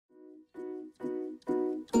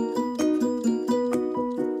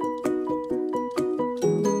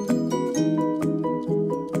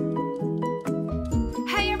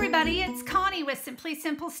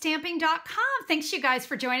simplysimplestamping.com. Thanks you guys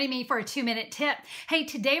for joining me for a 2-minute tip. Hey,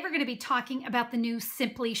 today we're going to be talking about the new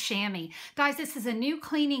Simply Shammy. Guys, this is a new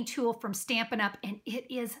cleaning tool from Stampin Up, and it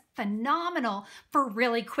is phenomenal for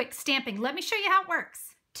really quick stamping. Let me show you how it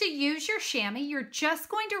works. To use your chamois, you're just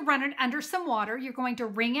going to run it under some water. You're going to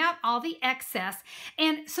wring out all the excess.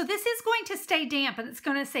 And so this is going to stay damp, and it's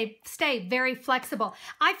going to stay very flexible.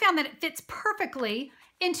 I found that it fits perfectly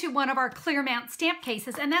into one of our clear mount stamp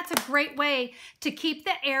cases, and that's a great way to keep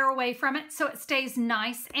the air away from it so it stays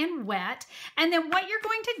nice and wet. And then what you're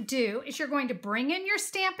going to do is you're going to bring in your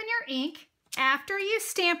stamp and your ink. After you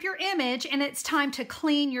stamp your image and it's time to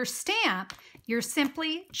clean your stamp, you're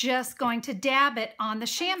simply just going to dab it on the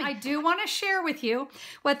chamois. I do want to share with you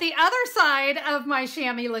what the other side of my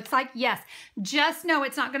chamois looks like. Yes, just know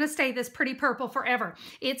it's not going to stay this pretty purple forever.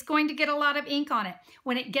 It's going to get a lot of ink on it.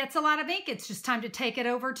 When it gets a lot of ink, it's just time to take it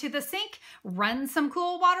over to the sink, run some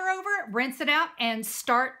cool water over it, rinse it out, and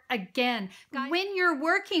start again. When you're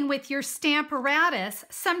working with your Stamparatus,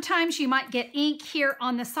 sometimes you might get ink here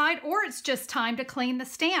on the side, or it's just time to clean the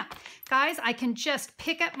stamp. Guys, I can just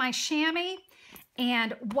pick up my chamois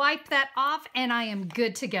and wipe that off, and I am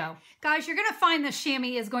good to go. Guys, you're gonna find the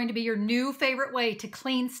chamois is going to be your new favorite way to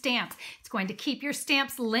clean stamps. It's going to keep your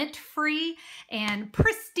stamps lint-free and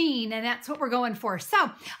pristine, and that's what we're going for.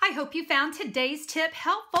 So I hope you found today's tip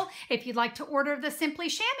helpful. If you'd like to order the Simply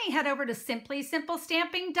Shammy, head over to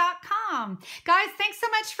simplysimplestamping.com. Guys, thanks so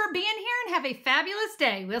much for being here, and have a fabulous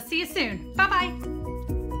day. We'll see you soon. Bye-bye.